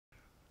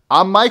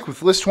I'm Mike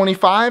with List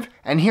 25,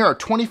 and here are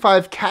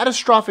 25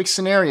 catastrophic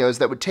scenarios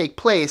that would take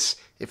place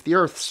if the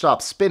Earth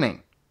stopped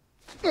spinning.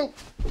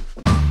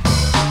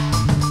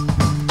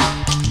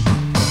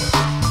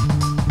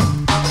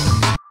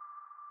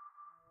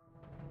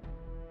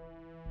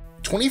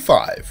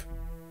 25.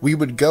 We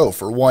would go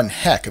for one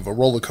heck of a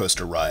roller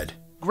coaster ride.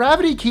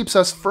 Gravity keeps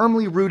us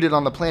firmly rooted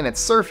on the planet's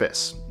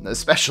surface,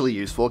 especially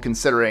useful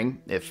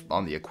considering, if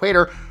on the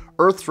equator,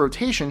 Earth's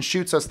rotation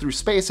shoots us through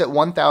space at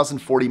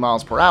 1,040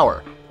 miles per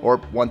hour, or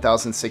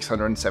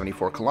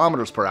 1,674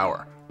 kilometers per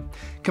hour.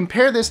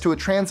 Compare this to a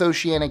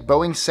transoceanic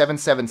Boeing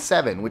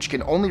 777, which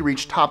can only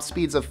reach top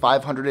speeds of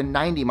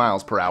 590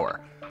 miles per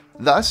hour.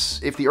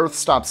 Thus, if the Earth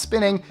stopped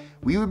spinning,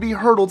 we would be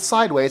hurtled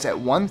sideways at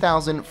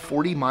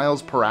 1,040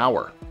 miles per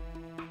hour.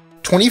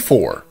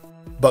 24.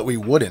 But we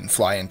wouldn't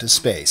fly into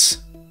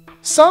space.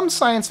 Some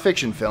science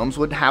fiction films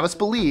would have us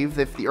believe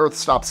that if the Earth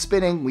stopped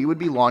spinning, we would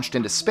be launched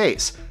into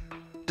space.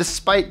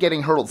 Despite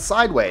getting hurtled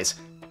sideways,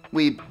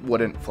 we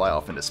wouldn't fly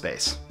off into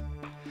space.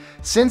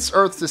 Since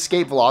Earth's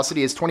escape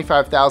velocity is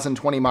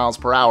 25,020 miles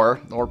per hour,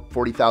 or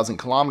 40,000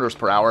 kilometers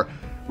per hour,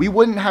 we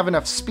wouldn't have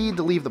enough speed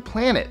to leave the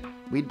planet.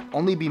 We'd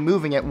only be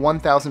moving at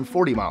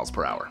 1,040 miles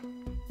per hour.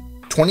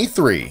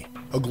 23.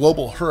 A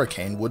global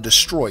hurricane would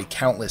destroy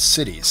countless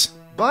cities.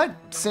 But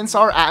since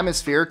our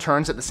atmosphere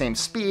turns at the same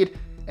speed,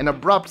 an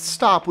abrupt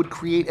stop would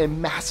create a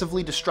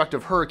massively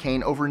destructive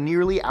hurricane over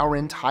nearly our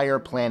entire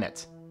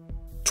planet.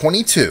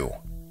 22.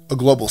 A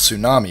global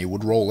tsunami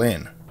would roll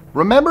in.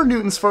 Remember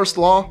Newton's first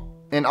law?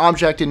 An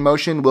object in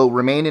motion will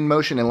remain in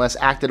motion unless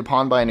acted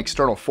upon by an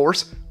external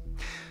force.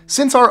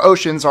 Since our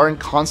oceans are in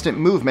constant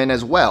movement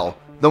as well,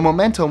 the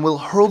momentum will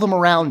hurl them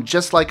around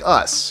just like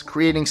us,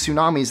 creating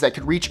tsunamis that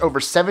could reach over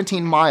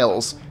 17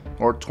 miles,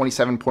 or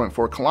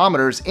 27.4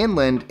 kilometers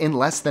inland in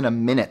less than a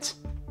minute.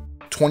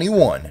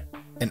 21.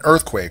 An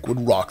earthquake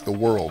would rock the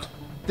world.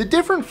 The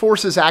different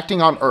forces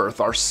acting on Earth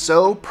are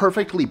so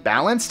perfectly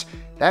balanced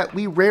that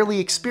we rarely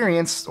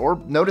experience or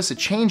notice a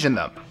change in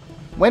them.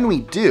 When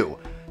we do,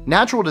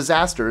 natural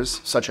disasters,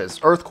 such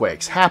as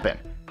earthquakes, happen.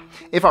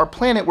 If our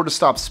planet were to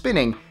stop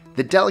spinning,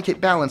 the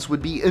delicate balance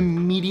would be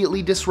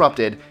immediately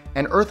disrupted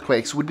and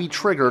earthquakes would be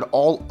triggered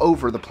all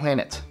over the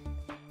planet.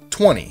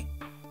 20.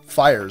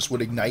 Fires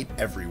would ignite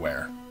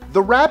everywhere.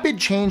 The rapid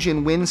change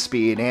in wind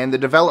speed and the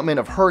development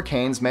of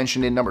hurricanes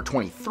mentioned in number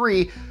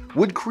 23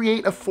 would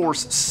create a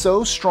force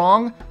so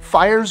strong,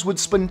 fires would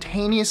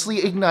spontaneously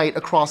ignite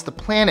across the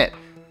planet.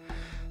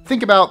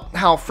 Think about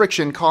how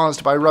friction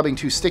caused by rubbing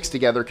two sticks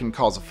together can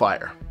cause a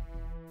fire.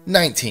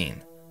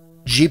 19.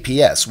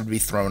 GPS would be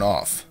thrown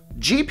off.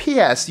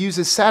 GPS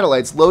uses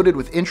satellites loaded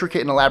with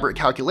intricate and elaborate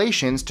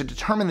calculations to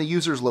determine the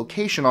user's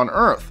location on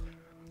Earth.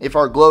 If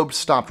our globe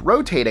stopped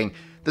rotating,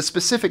 the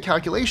specific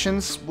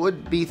calculations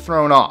would be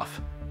thrown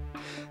off.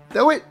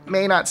 Though it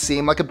may not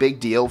seem like a big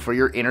deal for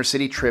your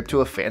inner-city trip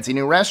to a fancy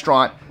new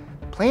restaurant,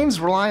 planes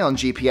rely on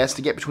GPS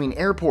to get between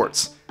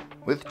airports.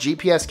 With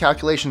GPS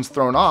calculations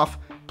thrown off,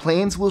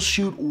 planes will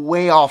shoot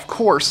way off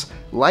course,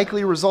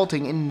 likely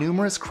resulting in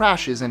numerous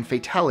crashes and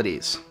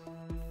fatalities.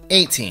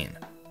 18.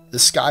 The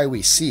sky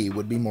we see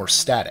would be more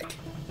static.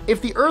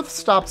 If the Earth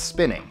stopped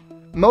spinning,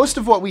 most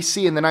of what we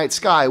see in the night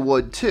sky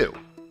would too.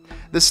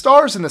 The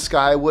stars in the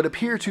sky would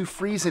appear to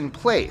freeze in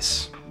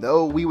place,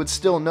 though we would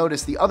still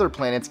notice the other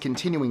planets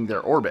continuing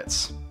their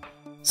orbits.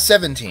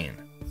 17.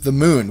 The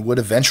moon would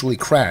eventually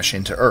crash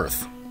into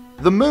Earth.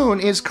 The moon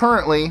is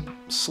currently,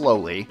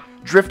 slowly,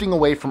 drifting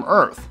away from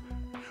Earth.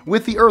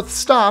 With the Earth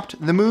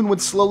stopped, the moon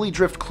would slowly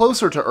drift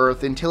closer to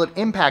Earth until it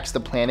impacts the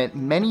planet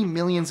many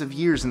millions of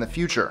years in the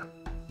future.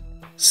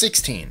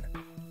 16.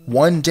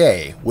 One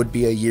day would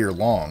be a year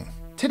long.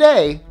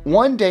 Today,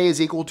 one day is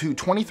equal to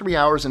 23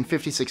 hours and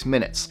 56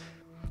 minutes.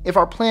 If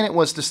our planet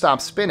was to stop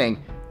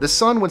spinning, the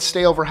sun would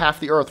stay over half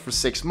the Earth for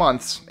 6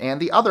 months, and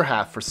the other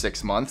half for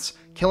 6 months,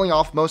 killing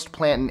off most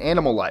plant and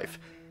animal life.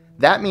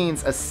 That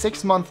means a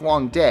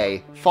 6-month-long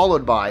day,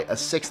 followed by a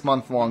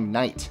 6-month-long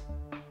night.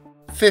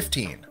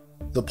 15.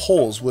 The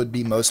poles would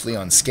be mostly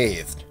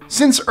unscathed.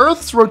 Since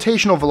Earth's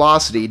rotational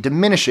velocity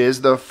diminishes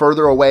the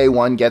further away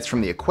one gets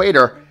from the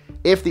equator,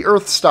 if the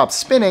Earth stopped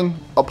spinning,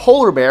 a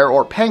polar bear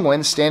or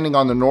penguin standing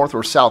on the North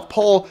or South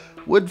Pole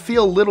would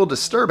feel little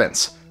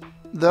disturbance.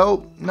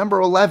 Though number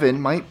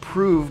 11 might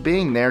prove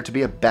being there to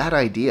be a bad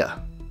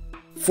idea.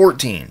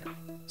 14.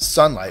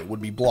 Sunlight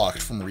would be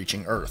blocked from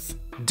reaching Earth.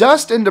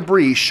 Dust and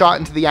debris shot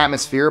into the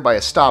atmosphere by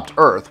a stopped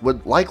Earth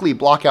would likely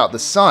block out the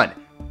sun,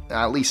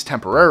 at least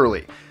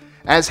temporarily,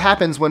 as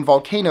happens when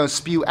volcanoes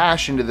spew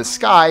ash into the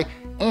sky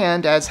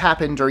and as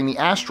happened during the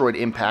asteroid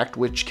impact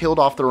which killed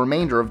off the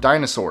remainder of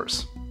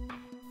dinosaurs.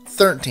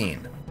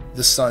 13.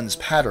 The sun's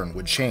pattern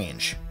would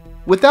change.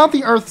 Without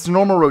the Earth's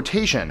normal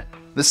rotation,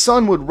 the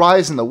sun would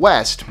rise in the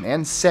west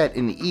and set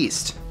in the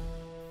east.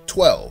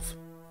 12.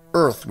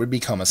 Earth would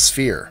become a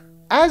sphere.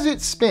 As it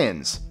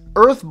spins,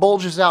 Earth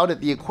bulges out at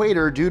the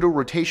equator due to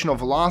rotational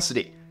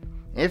velocity.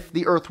 If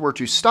the Earth were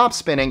to stop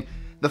spinning,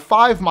 the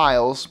 5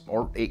 miles,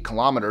 or 8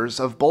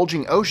 kilometers, of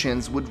bulging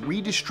oceans would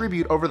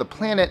redistribute over the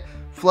planet,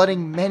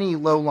 flooding many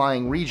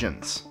low-lying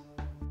regions.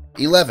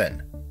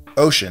 11.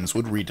 Oceans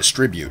would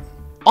redistribute.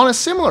 On a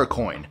similar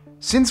coin,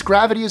 since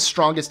gravity is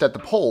strongest at the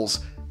poles,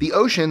 the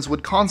oceans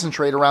would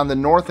concentrate around the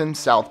north and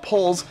south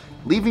poles,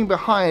 leaving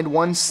behind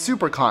one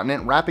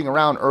supercontinent wrapping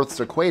around Earth's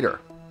equator.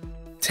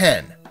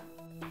 10.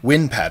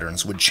 Wind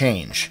patterns would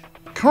change.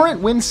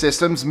 Current wind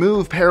systems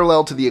move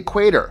parallel to the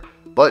equator,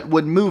 but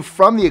would move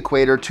from the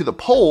equator to the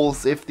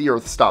poles if the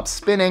Earth stops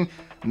spinning,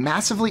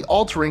 massively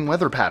altering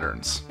weather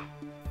patterns.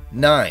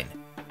 9.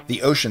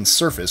 The ocean's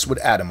surface would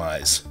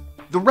atomize.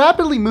 The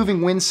rapidly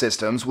moving wind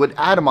systems would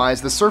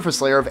atomize the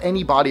surface layer of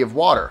any body of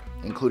water,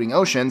 including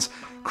oceans,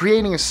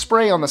 creating a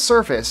spray on the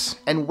surface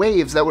and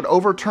waves that would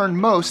overturn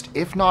most,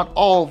 if not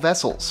all,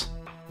 vessels.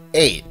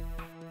 8.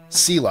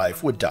 Sea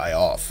life would die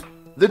off.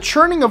 The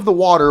churning of the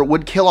water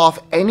would kill off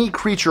any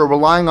creature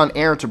relying on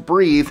air to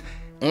breathe,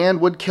 and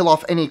would kill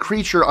off any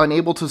creature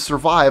unable to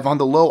survive on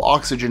the low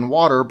oxygen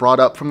water brought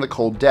up from the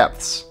cold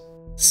depths.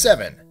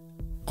 7.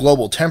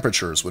 Global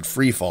temperatures would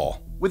freefall.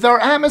 With our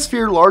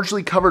atmosphere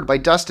largely covered by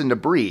dust and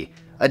debris,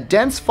 a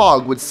dense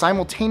fog would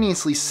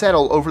simultaneously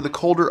settle over the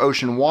colder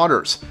ocean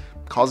waters,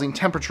 causing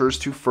temperatures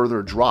to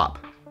further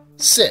drop.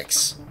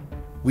 6.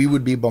 We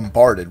would be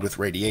bombarded with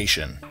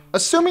radiation.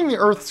 Assuming the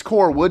Earth's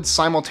core would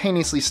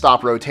simultaneously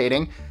stop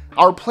rotating,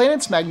 our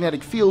planet's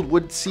magnetic field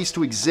would cease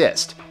to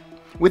exist.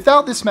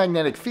 Without this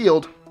magnetic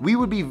field, we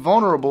would be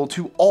vulnerable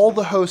to all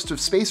the host of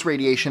space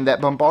radiation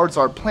that bombards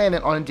our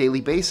planet on a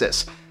daily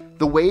basis.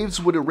 The waves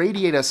would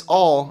irradiate us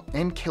all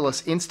and kill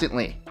us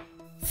instantly.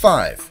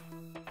 5.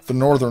 The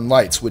northern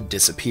lights would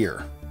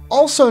disappear.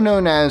 Also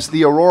known as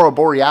the aurora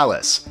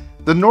borealis,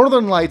 the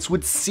northern lights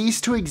would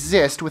cease to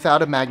exist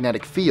without a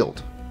magnetic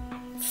field.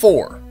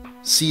 4.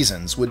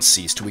 Seasons would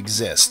cease to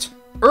exist.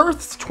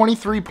 Earth's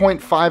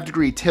 23.5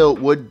 degree tilt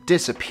would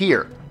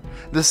disappear.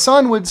 The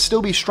sun would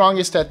still be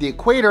strongest at the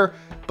equator,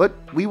 but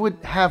we would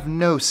have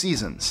no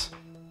seasons.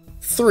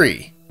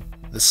 3.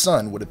 The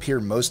sun would appear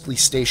mostly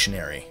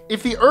stationary.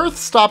 If the Earth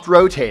stopped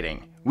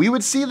rotating, we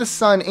would see the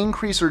sun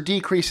increase or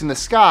decrease in the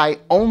sky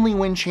only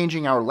when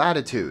changing our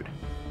latitude.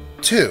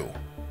 2.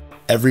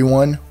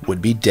 Everyone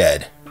would be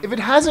dead. If it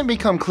hasn't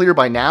become clear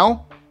by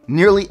now,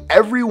 nearly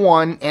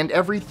everyone and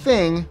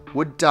everything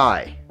would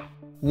die.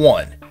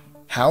 1.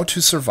 How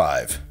to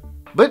survive.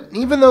 But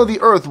even though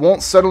the Earth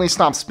won't suddenly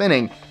stop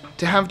spinning,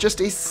 to have just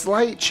a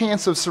slight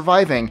chance of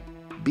surviving,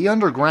 be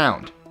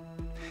underground.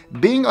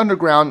 Being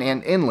underground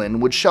and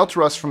inland would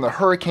shelter us from the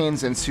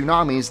hurricanes and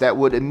tsunamis that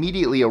would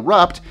immediately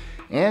erupt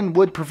and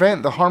would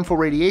prevent the harmful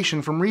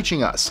radiation from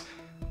reaching us.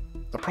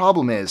 The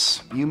problem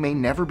is, you may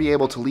never be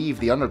able to leave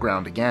the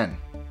underground again.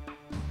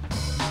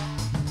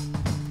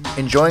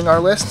 Enjoying our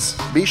lists?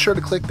 Be sure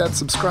to click that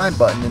subscribe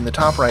button in the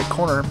top right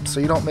corner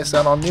so you don't miss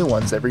out on new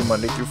ones every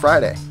Monday through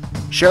Friday.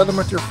 Share them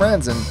with your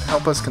friends and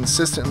help us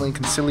consistently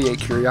conciliate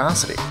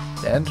curiosity.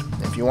 And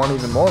if you want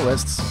even more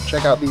lists,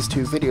 check out these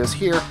two videos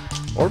here,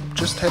 or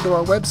just head to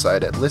our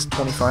website at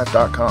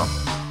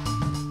list25.com.